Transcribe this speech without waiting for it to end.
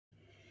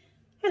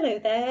Hello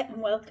there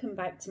and welcome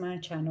back to my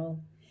channel.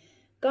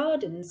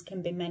 Gardens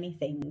can be many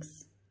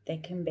things. They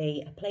can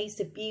be a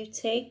place of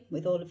beauty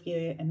with all of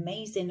your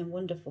amazing and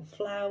wonderful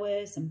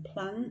flowers and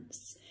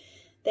plants.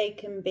 They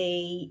can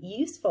be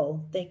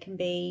useful. They can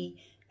be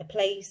a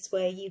place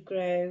where you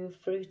grow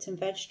fruit and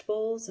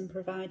vegetables and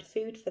provide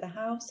food for the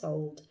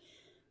household.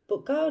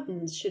 But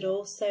gardens should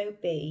also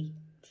be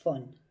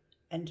fun.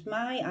 And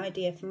my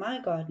idea for my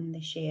garden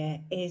this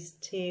year is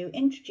to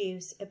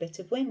introduce a bit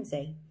of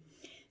whimsy.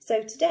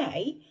 So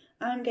today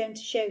I'm going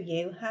to show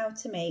you how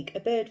to make a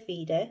bird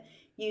feeder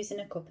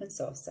using a cup and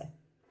saucer.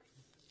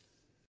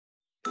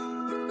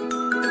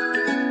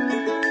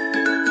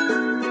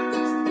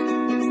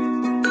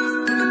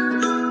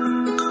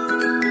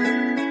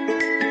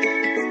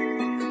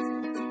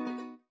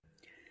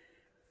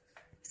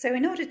 So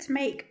in order to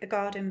make a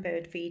garden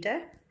bird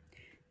feeder,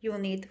 you will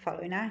need the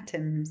following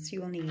items.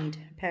 You will need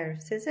a pair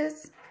of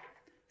scissors,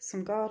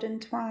 some garden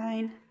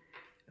twine,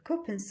 a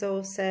cup and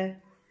saucer,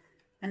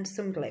 and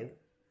some glue.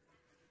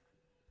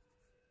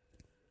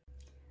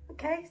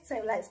 Okay,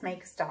 so let's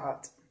make a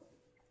start.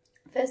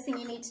 First thing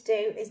you need to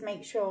do is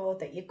make sure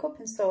that your cup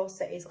and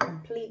saucer is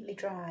completely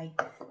dry.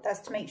 That's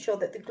to make sure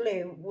that the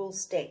glue will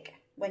stick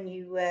when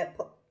you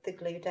put the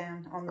glue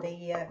down on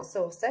the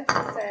saucer.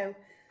 So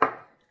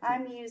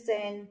I'm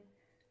using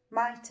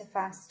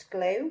Mitafast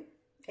glue.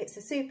 It's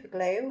a super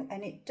glue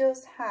and it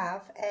does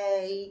have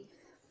a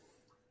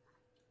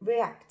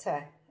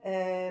reactor.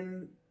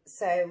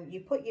 So you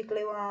put your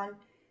glue on,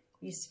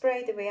 you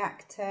spray the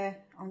reactor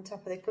on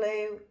top of the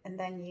glue, and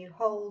then you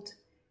hold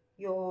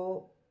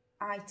your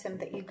item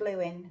that you're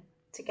gluing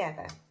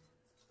together.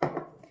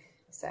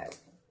 So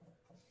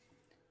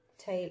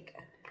take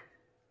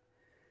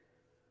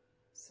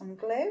some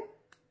glue,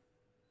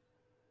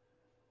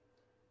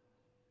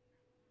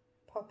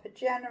 pop a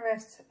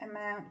generous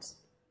amount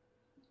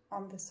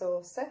on the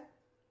saucer,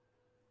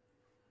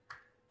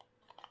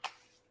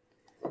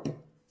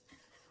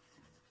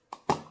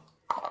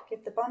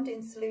 give the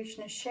bonding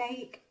solution a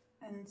shake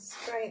and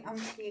spray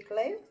onto your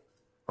glue,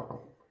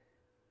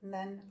 and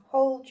then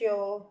hold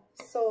your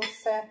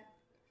saucer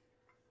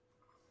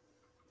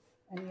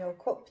and your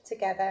cup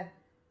together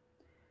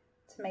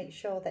to make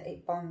sure that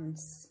it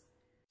bonds.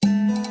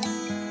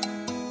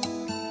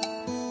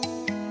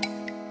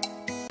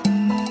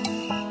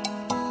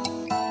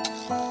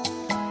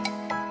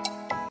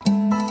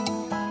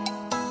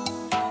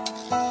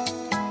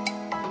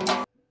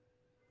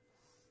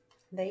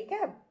 There you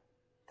go.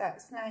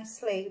 That's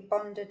nicely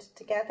bonded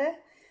together.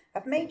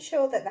 I've made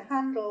sure that the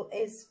handle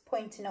is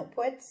pointing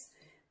upwards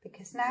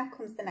because now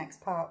comes the next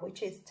part,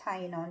 which is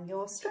tying on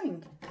your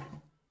string.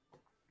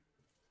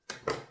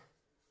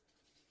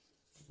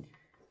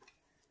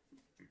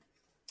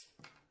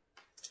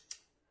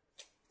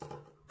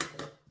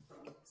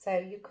 So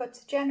you cut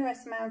a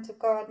generous amount of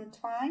garden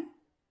twine.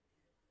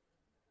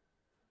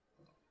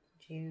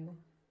 You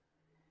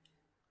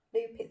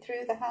loop it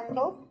through the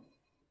handle.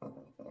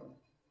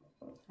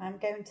 I'm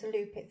going to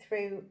loop it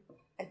through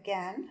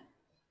again,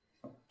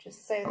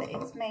 just so that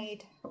it's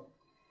made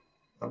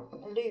a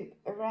loop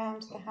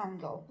around the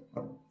handle.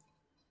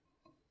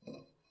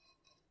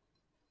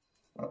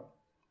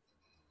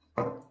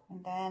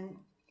 And then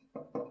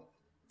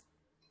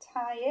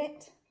tie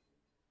it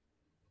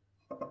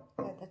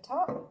at the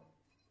top.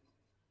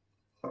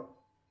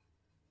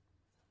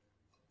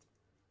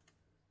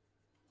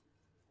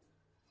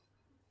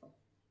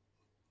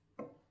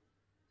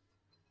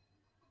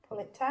 Pull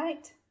it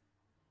tight.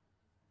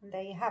 And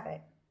there you have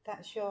it.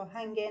 That's your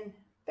hanging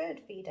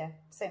bird feeder.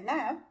 So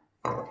now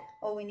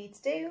all we need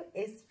to do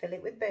is fill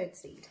it with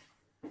birdseed.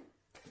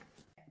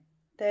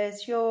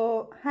 There's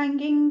your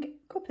hanging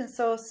cup and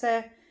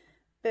saucer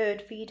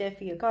bird feeder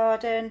for your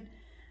garden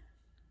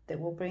that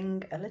will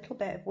bring a little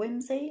bit of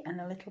whimsy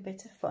and a little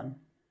bit of fun.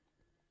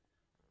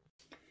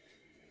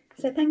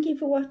 So thank you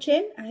for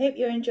watching. I hope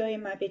you're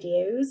enjoying my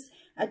videos.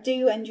 I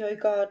do enjoy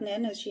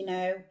gardening, as you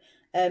know.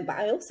 But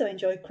I also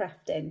enjoy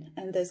crafting,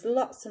 and there's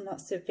lots and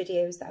lots of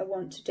videos that I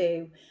want to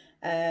do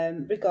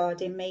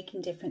regarding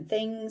making different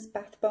things,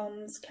 bath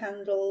bombs,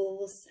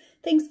 candles,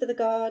 things for the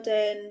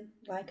garden,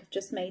 like I've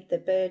just made the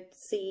bird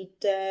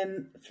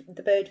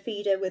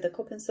feeder with a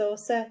cup and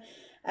saucer.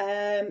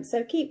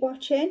 So keep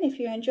watching. If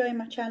you're enjoying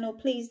my channel,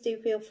 please do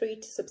feel free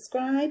to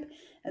subscribe,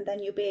 and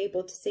then you'll be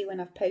able to see when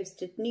I've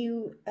posted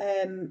new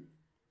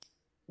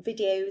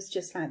videos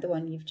just like the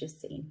one you've just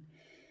seen.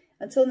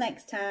 Until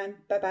next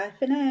time, bye bye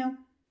for now.